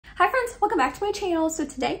Hi friends, welcome back to my channel. So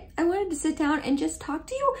today I wanted to sit down and just talk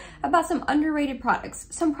to you about some underrated products.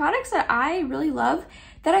 Some products that I really love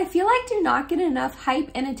that I feel like do not get enough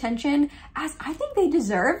hype and attention as I think they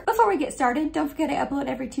deserve. Before we get started, don't forget I upload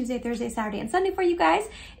every Tuesday, Thursday, Saturday, and Sunday for you guys.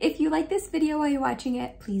 If you like this video while you're watching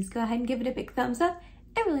it, please go ahead and give it a big thumbs up.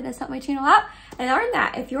 It really does help my channel out. And other than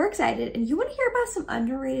that, if you're excited and you want to hear about some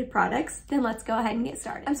underrated products, then let's go ahead and get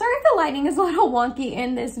started. I'm sorry if the lighting is a little wonky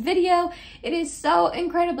in this video. It is so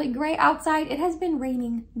incredibly gray outside. It has been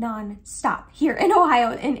raining non-stop here in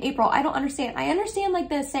Ohio in April. I don't understand. I understand like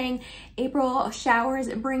the saying, April showers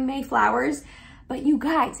bring May flowers, but you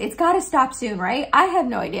guys, it's got to stop soon, right? I have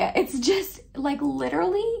no idea. It's just like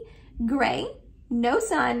literally gray, no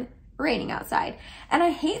sun, raining outside. And I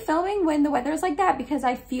hate filming when the weather is like that because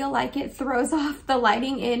I feel like it throws off the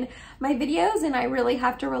lighting in my videos and I really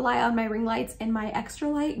have to rely on my ring lights and my extra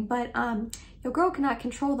light. But your girl cannot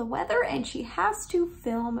control the weather and she has to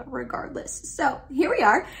film regardless. So here we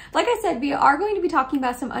are. Like I said, we are going to be talking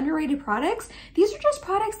about some underrated products. These are just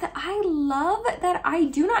products that I love that I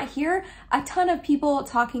do not hear a ton of people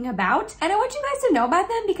talking about. And I want you guys to know about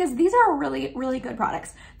them because these are really, really good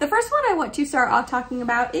products. The first one I want to start off talking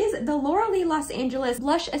about is the Laura Lee Los Angeles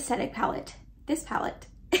Blush Aesthetic Palette. This palette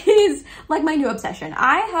is like my new obsession.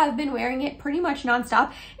 I have been wearing it pretty much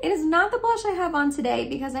nonstop. It is not the blush I have on today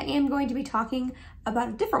because I am going to be talking about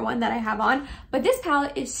a different one that I have on, but this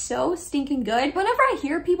palette is so stinking good. Whenever I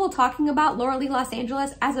hear people talking about Laura Lee Los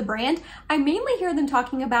Angeles as a brand, I mainly hear them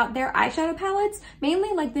talking about their eyeshadow palettes,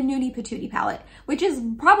 mainly like the Nudie Patootie palette, which is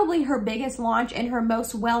probably her biggest launch and her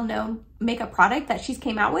most well-known makeup product that she's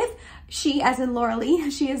came out with. She, as in Laura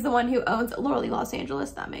Lee, she is the one who owns Laura Lee Los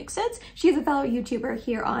Angeles. That makes sense. She's a fellow YouTuber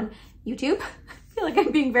here on YouTube. I feel like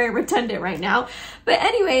I'm being very redundant right now. But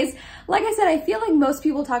anyways, like I said, I feel like most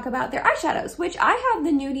people talk about their eyeshadows, which I have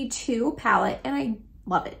the Nudie 2 palette and I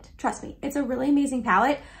love it. Trust me, it's a really amazing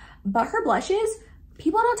palette. But her blushes,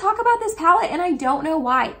 people don't talk about this palette and I don't know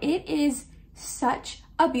why. It is such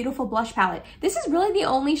a beautiful blush palette. This is really the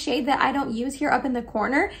only shade that I don't use here up in the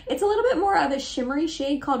corner. It's a little bit more of a shimmery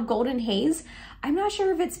shade called Golden Haze. I'm not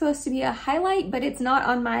sure if it's supposed to be a highlight, but it's not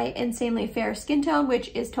on my insanely fair skin tone, which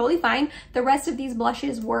is totally fine. The rest of these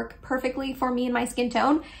blushes work perfectly for me and my skin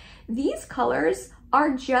tone. These colors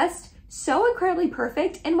are just so incredibly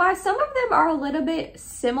perfect. And while some of them are a little bit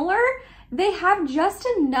similar, they have just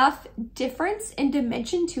enough difference and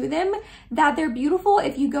dimension to them that they're beautiful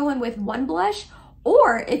if you go in with one blush,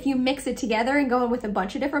 or if you mix it together and go in with a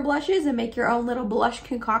bunch of different blushes and make your own little blush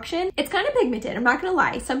concoction. It's kind of pigmented, I'm not gonna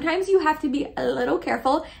lie. Sometimes you have to be a little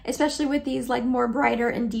careful, especially with these like more brighter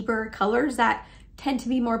and deeper colors that tend to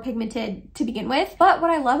be more pigmented to begin with. But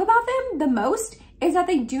what I love about them the most is that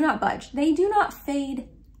they do not budge. They do not fade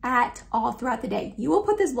at all throughout the day. You will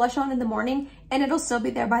put this blush on in the morning and it'll still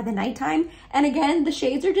be there by the nighttime. And again, the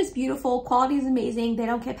shades are just beautiful. Quality is amazing. They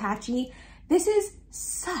don't get patchy. This is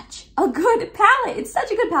such a good palette. It's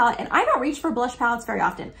such a good palette. And I don't reach for blush palettes very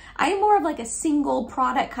often. I am more of like a single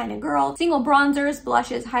product kind of girl. Single bronzers,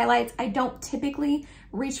 blushes, highlights. I don't typically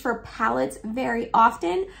reach for palettes very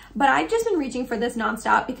often, but I've just been reaching for this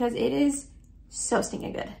nonstop because it is so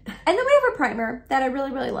stinking good. And then we have a primer that I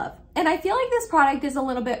really, really love. And I feel like this product is a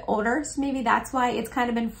little bit older, so maybe that's why it's kind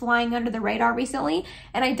of been flying under the radar recently.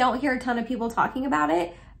 And I don't hear a ton of people talking about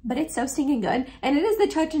it, but it's so stinking good. And it is the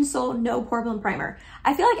Touch in Sol No Problem Primer.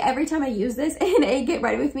 I feel like every time I use this in a Get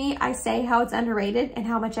Ready With Me, I say how it's underrated and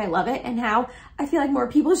how much I love it and how I feel like more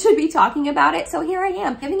people should be talking about it. So here I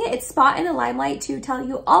am, giving it its spot in the limelight to tell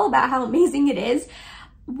you all about how amazing it is.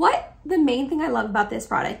 What the main thing I love about this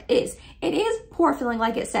product is, it is pore filling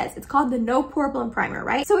like it says. It's called the No Problem Primer,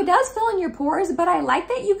 right? So it does fill in your pores, but I like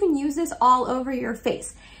that you can use this all over your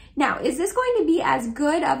face. Now, is this going to be as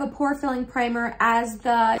good of a pore filling primer as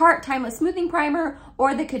the Tarte Timeless Smoothing Primer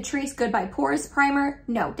or the Catrice Goodbye Pores Primer?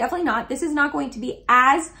 No, definitely not. This is not going to be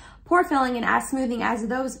as pore filling and as smoothing as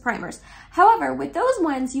those primers. However, with those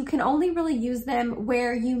ones, you can only really use them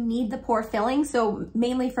where you need the pore filling. So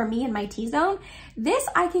mainly for me in my T-zone, this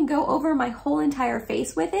I can go over my whole entire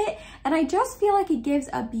face with it. And I just feel like it gives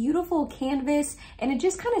a beautiful canvas and it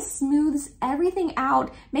just kind of smooths everything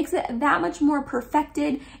out, makes it that much more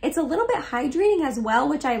perfected. It's a little bit hydrating as well,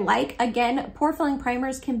 which I like. Again, pore filling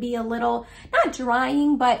primers can be a little, not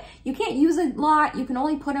drying, but you can't use a lot. You can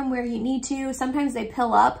only put them where you need to. Sometimes they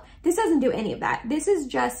pill up. This doesn't do any of that. This is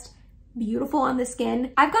just beautiful on the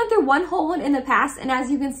skin. I've gone through one whole one in the past, and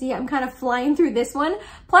as you can see, I'm kind of flying through this one.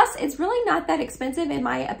 Plus, it's really not that expensive in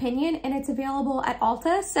my opinion, and it's available at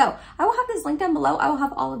Ulta. So I will have this link down below. I will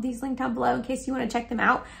have all of these linked down below in case you want to check them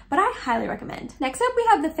out, but I highly recommend. Next up, we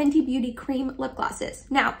have the Fenty Beauty Cream Lip Glosses.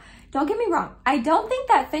 Now, Don't get me wrong. I don't think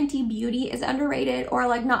that Fenty Beauty is underrated or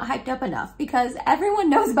like not hyped up enough, because everyone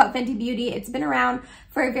knows about Fenty Beauty. It's been around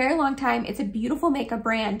for a very long time. It's a beautiful makeup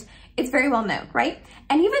brand. It's very well known, right?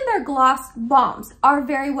 And even their gloss bombs are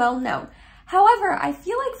very well known. However, I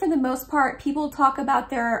feel like for the most part, people talk about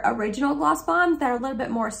their original gloss bombs that are a little bit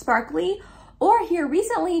more sparkly, or here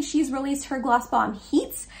recently, she's released her gloss bomb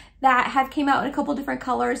Heats that have came out in a couple different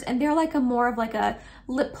colors, and they're like a more of like a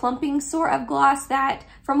lip plumping sort of gloss that,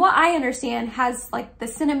 from what I understand, has like the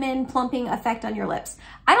cinnamon plumping effect on your lips.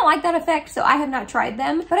 I don't like that effect, so I have not tried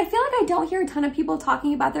them, but I feel like I don't hear a ton of people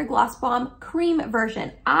talking about their gloss bomb cream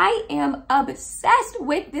version. I am obsessed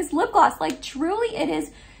with this lip gloss. Like, truly, it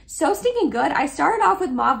is so stinking good. I started off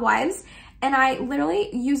with Mauve Wives, and I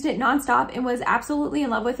literally used it nonstop and was absolutely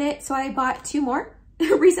in love with it. So I bought 2 more.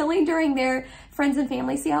 Recently during their friends and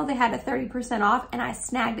family sale, they had a 30% off, and I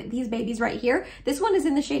snagged these babies right here. This one is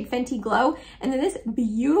in the shade Fenty Glow, and then this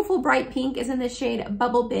beautiful bright pink is in the shade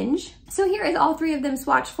Bubble Binge. So here is all 3 of them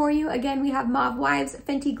swatched for you. Again, we have Mauve Wives,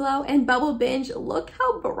 Fenty Glow, and Bubble Binge. Look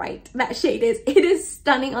how bright that shade is. It is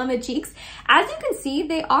stunning on the cheeks. As you can see,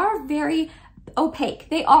 they are very opaque.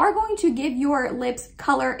 They are going to give your lips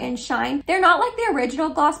color and shine. They're not like the original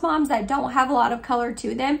gloss bombs that don't have a lot of color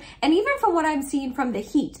to them. And even from what I'm seeing from the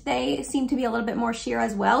Heat, they seem to be a little bit more sheer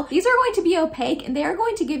as well. These are going to be opaque, and they are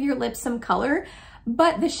going to give your lips some color,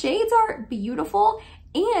 but the shades are beautiful,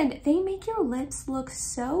 and they make your lips look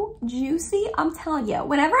so juicy. I'm telling you,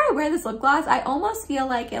 whenever I wear this lip gloss, I almost feel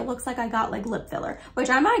like it looks like I got like lip filler, which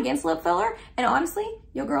I'm not against lip filler. And honestly,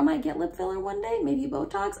 your girl might get lip filler one day, maybe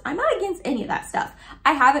Botox. I'm not against any of that stuff.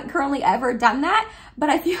 I haven't currently ever done that, but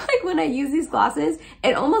I feel like when I use these glosses,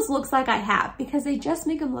 it almost looks like I have, because they just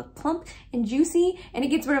make them look plump and juicy, and it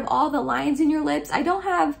gets rid of all the lines in your lips. I don't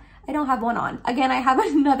have one on. Again, I have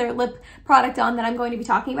another lip product on that I'm going to be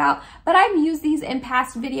talking about, but I've used these in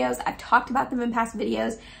past videos. I've talked about them in past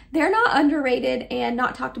videos. They're not underrated and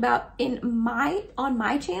not talked about on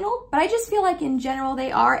my channel, but I just feel like in general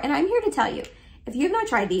they are, and I'm here to tell you, if you have not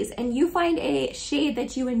tried these and you find a shade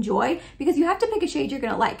that you enjoy, because you have to pick a shade you're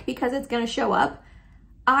gonna like because it's gonna show up,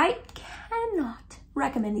 I cannot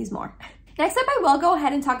recommend these more. Next up, I will go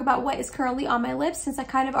ahead and talk about what is currently on my lips, since I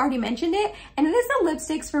kind of already mentioned it, and it is the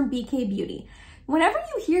lipsticks from BK Beauty. Whenever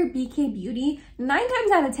you hear BK Beauty, 9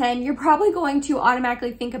 times out of 10, you're probably going to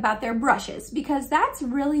automatically think about their brushes, because that's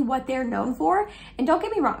really what they're known for. And don't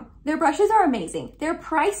get me wrong, their brushes are amazing. They're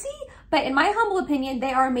pricey, but in my humble opinion,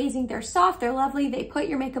 they are amazing. They're soft, they're lovely, they put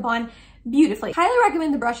your makeup on beautifully. Highly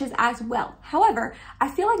recommend the brushes as well. However, I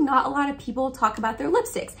feel like not a lot of people talk about their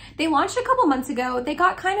lipsticks. They launched a couple months ago. They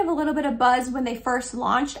got kind of a little bit of buzz when they first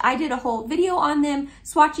launched. I did a whole video on them,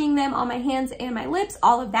 swatching them on my hands and my lips,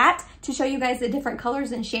 all of that, to show you guys the different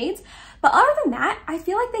colors and shades. But other than that, I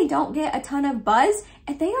feel like they don't get a ton of buzz,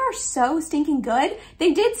 and they are so stinking good.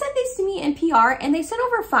 They did send these to me in PR, and they sent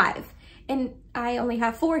over 5. And I only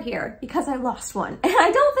have 4 here because I lost one. And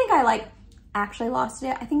I don't think I actually lost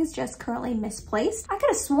it. I think it's just currently misplaced. I could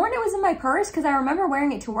have sworn it was in my purse because I remember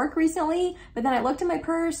wearing it to work recently, but then I looked in my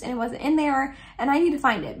purse and it wasn't in there, and I need to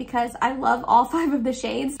find it because I love all 5 of the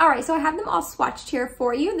shades. All right, so I have them all swatched here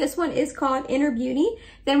for you. This one is called Inner Beauty.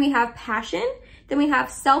 Then we have Passion. Then we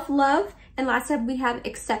have Self-Love. And last up, we have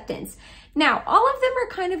Acceptance. Now, all of them are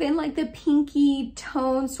kind of in like the pinky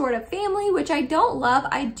tone sort of family, which I don't love.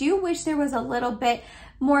 I do wish there was a little bit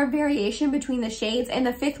more variation between the shades, and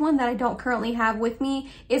the 5th one that I don't currently have with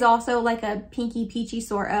me is also like a pinky peachy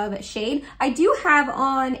sort of shade. I do have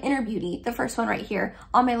on Inner Beauty, the first one right here,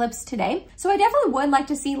 on my lips today. So I definitely would like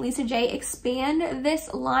to see Lisa J expand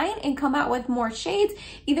this line and come out with more shades,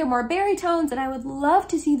 either more berry tones, and I would love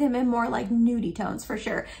to see them in more like nudie tones for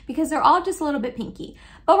sure, because they're all just a little bit pinky.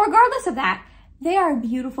 But regardless of that, they are a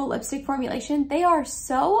beautiful lipstick formulation. They are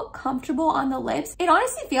so comfortable on the lips. It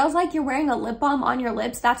honestly feels like you're wearing a lip balm on your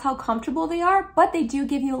lips. That's how comfortable they are, but they do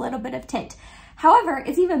give you a little bit of tint. However,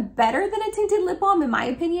 it's even better than a tinted lip balm in my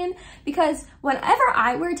opinion, because whenever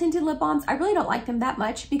I wear tinted lip balms, I really don't like them that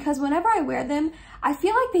much, because whenever I wear them, I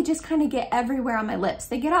feel like they just kind of get everywhere on my lips.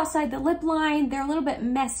 They get outside the lip line, they're a little bit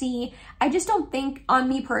messy. I just don't think, on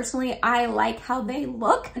me personally, I like how they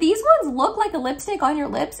look. These ones look like a lipstick on your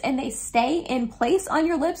lips, and they stay in place on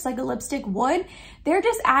your lips like a lipstick would. They're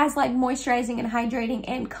just as like moisturizing and hydrating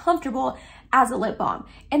and comfortable as a lip balm,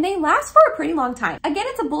 and they last for a pretty long time. Again,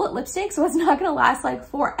 it's a bullet lipstick, so it's not gonna last like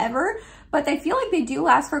forever, but I feel like they do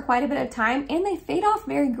last for quite a bit of time, and they fade off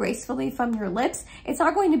very gracefully from your lips. It's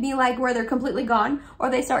not going to be like where they're completely gone, or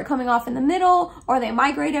they start coming off in the middle, or they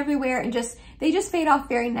migrate everywhere, and they just fade off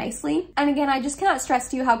very nicely. And again, I just cannot stress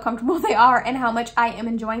to you how comfortable they are and how much I am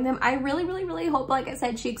enjoying them. I really, really, really hope, like I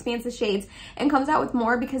said, she expands the shades and comes out with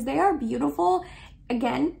more, because they are beautiful.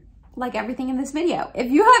 Again, like everything in this video. If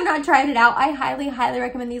you have not tried it out, I highly, highly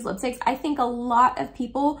recommend these lipsticks. I think a lot of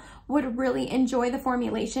people would really enjoy the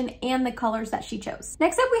formulation and the colors that she chose.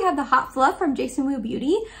 Next up, we have the Hot Fluff from Jason Wu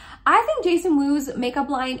Beauty. I think Jason Wu's makeup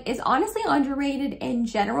line is honestly underrated in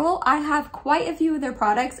general. I have quite a few of their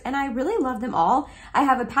products and I really love them all. I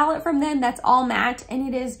have a palette from them that's all matte and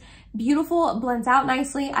it is beautiful, blends out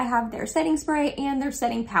nicely. I have their setting spray and their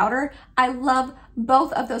setting powder. I love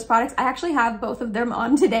both of those products. I actually have both of them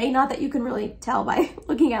on today. Not that you can really tell by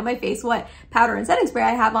looking at my face what powder and setting spray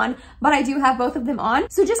I have on, but I do have both of them on.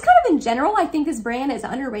 So just kind of in general, I think this brand is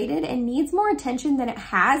underrated and needs more attention than it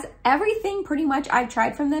has. Everything pretty much I've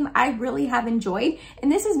tried from them, I really have enjoyed,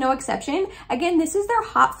 and this is no exception. Again, this is their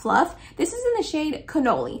Hot Fluff. This is in the shade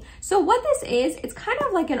Cannoli. So what this is, it's kind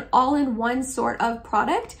of like an all-in-one sort of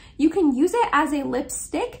product. You can use it as a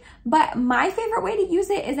lipstick, but my favorite way to use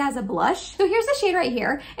it is as a blush. So here's the shade right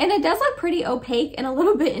here, and it does look pretty opaque and a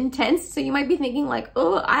little bit intense. So you might be thinking like,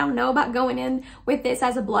 oh, I don't know about going in with this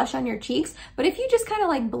as a blush on your cheeks. But if you just kind of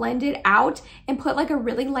like blend it out and put like a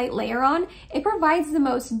really light layer on, it provides the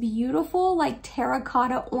most beautiful like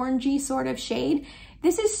terracotta orangey sort of shade.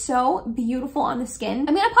 This is so beautiful on the skin.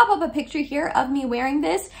 I'm gonna pop up a picture here of me wearing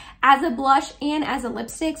this as a blush and as a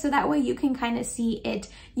lipstick, so that way you can kind of see it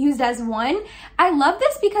used as one. I love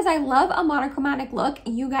this because I love a monochromatic look.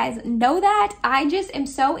 You guys know that. I just am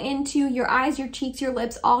so into your eyes, your cheeks, your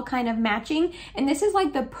lips all kind of matching, and this is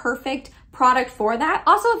like the perfect product for that.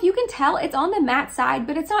 Also, if you can tell, it's on the matte side,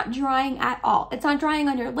 but it's not drying at all. It's not drying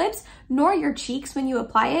on your lips nor your cheeks when you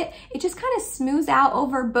apply it. It just kind of smooths out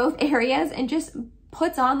over both areas and just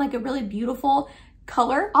puts on like a really beautiful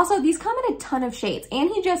color. Also, these come in a ton of shades, and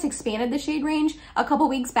he just expanded the shade range a couple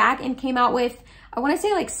weeks back and came out with, I want to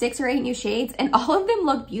say like 6 or 8 new shades, and all of them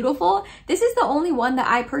look beautiful. This is the only one that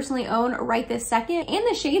I personally own right this second, and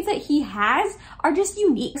the shades that he has are just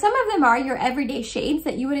unique. Some of them are your everyday shades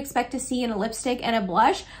that you would expect to see in a lipstick and a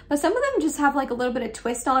blush, but some of them just have like a little bit of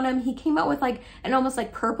twist on them. He came out with like an almost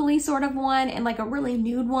like purpley sort of one and like a really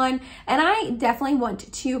nude one, and I definitely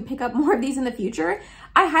want to pick up more of these in the future.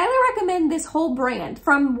 I highly recommend this whole brand.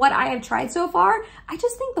 From what I have tried so far, I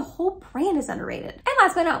just think the whole brand is underrated. And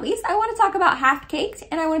last but not least, I want to talk about Half Caked,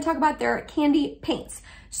 and I want to talk about their candy paints.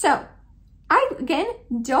 So I, again,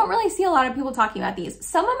 don't really see a lot of people talking about these.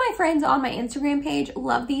 Some of my friends on my Instagram page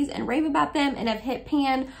love these and rave about them and have hit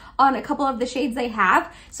pan on a couple of the shades they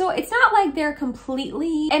have. So it's not like they're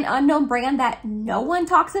completely an unknown brand that no one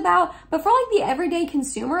talks about, but for like the everyday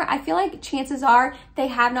consumer, I feel like chances are they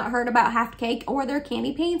have not heard about Half Cake or their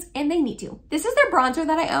candy paints, and they need to. This is their bronzer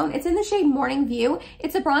that I own. It's in the shade Morning View.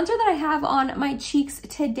 It's a bronzer that I have on my cheeks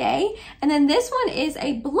today. And then this one is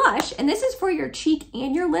a blush, and this is for your cheek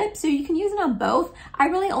and your lip, so you can use it on both. I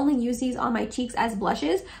really only use these on my cheeks as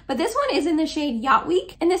blushes, but this one is in the shade Yacht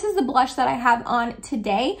Week, and this is the blush that I have on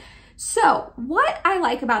today. So what I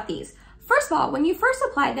like about these, first of all, when you first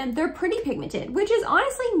apply them, they're pretty pigmented, which is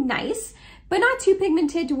honestly nice, but not too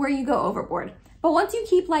pigmented to where you go overboard. But once you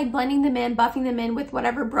keep like blending them in, buffing them in with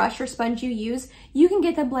whatever brush or sponge you use, you can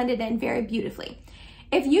get them blended in very beautifully.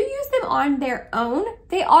 If you use them on their own,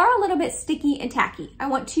 they are a little bit sticky and tacky. I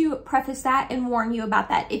want to preface that and warn you about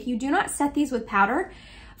that. If you do not set these with powder,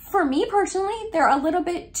 for me personally, they're a little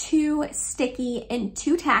bit too sticky and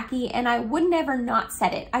too tacky, and I would never not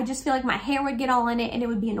set it. I just feel like my hair would get all in it and it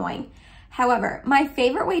would be annoying. However, my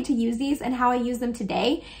favorite way to use these and how I use them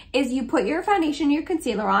today is you put your foundation, your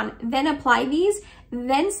concealer on, then apply these,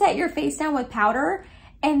 then set your face down with powder,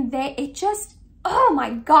 and it just, oh my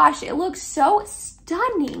gosh, it looks so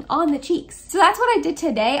stunning on the cheeks. So that's what I did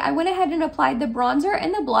today. I went ahead and applied the bronzer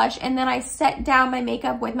and the blush, and then I set down my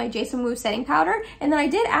makeup with my Jason Wu setting powder, and then I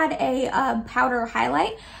did add a powder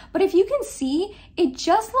highlight. But if you can see, it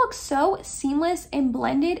just looks so seamless and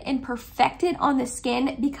blended and perfected on the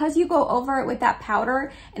skin because you go over it with that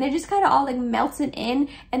powder, and it just kind of all like melts it in.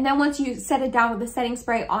 And then once you set it down with the setting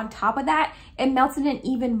spray on top of that, it melts it in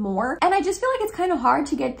even more. And I just feel like it's kind of hard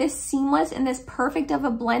to get this seamless and this perfect of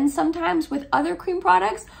a blend sometimes with other cream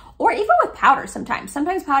products, or even with powder sometimes.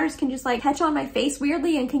 Sometimes powders can just like catch on my face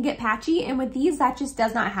weirdly and can get patchy, and with these, that just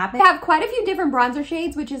does not happen. They have quite a few different bronzer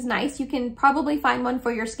shades, which is nice. You can probably find one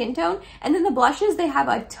for your skin tone. And then the blushes, they have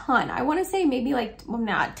a ton. I wanna say maybe like, well,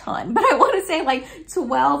 not a ton, but I wanna say like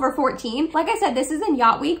 12 or 14. Like I said, this is in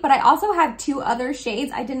Yacht Week, but I also have 2 other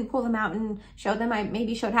shades. I didn't pull them out and show them, I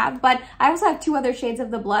maybe should have, but I also have 2 other shades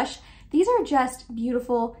of the blush. These are just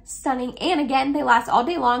beautiful, stunning, and again, they last all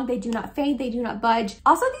day long. They do not fade, they do not budge.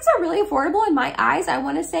 Also, these are really affordable in my eyes. I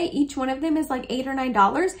wanna say each one of them is like $8 or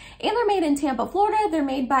 $9, and they're made in Tampa, Florida. They're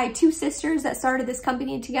made by 2 sisters that started this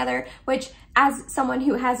company together, which as someone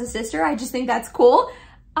who has a sister, I just think that's cool.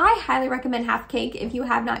 I highly recommend Half Cake if you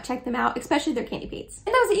have not checked them out, especially their candy paints.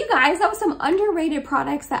 And that was it, you guys. That was some underrated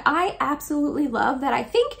products that I absolutely love that I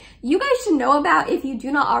think you guys should know about if you do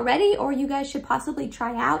not already, or you guys should possibly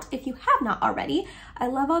try out if you have not already. I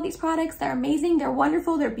love all these products. They're amazing. They're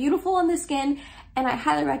wonderful. They're beautiful on the skin, and I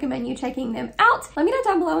highly recommend you checking them out. Let me know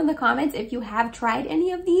down below in the comments if you have tried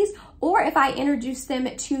any of these, or if I introduced them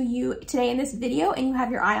to you today in this video and you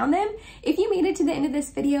have your eye on them. If you made it to the end of this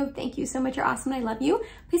video, thank you so much. You're awesome. I love you.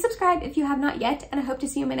 Please subscribe if you have not yet, and I hope to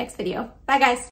see you in my next video. Bye, guys.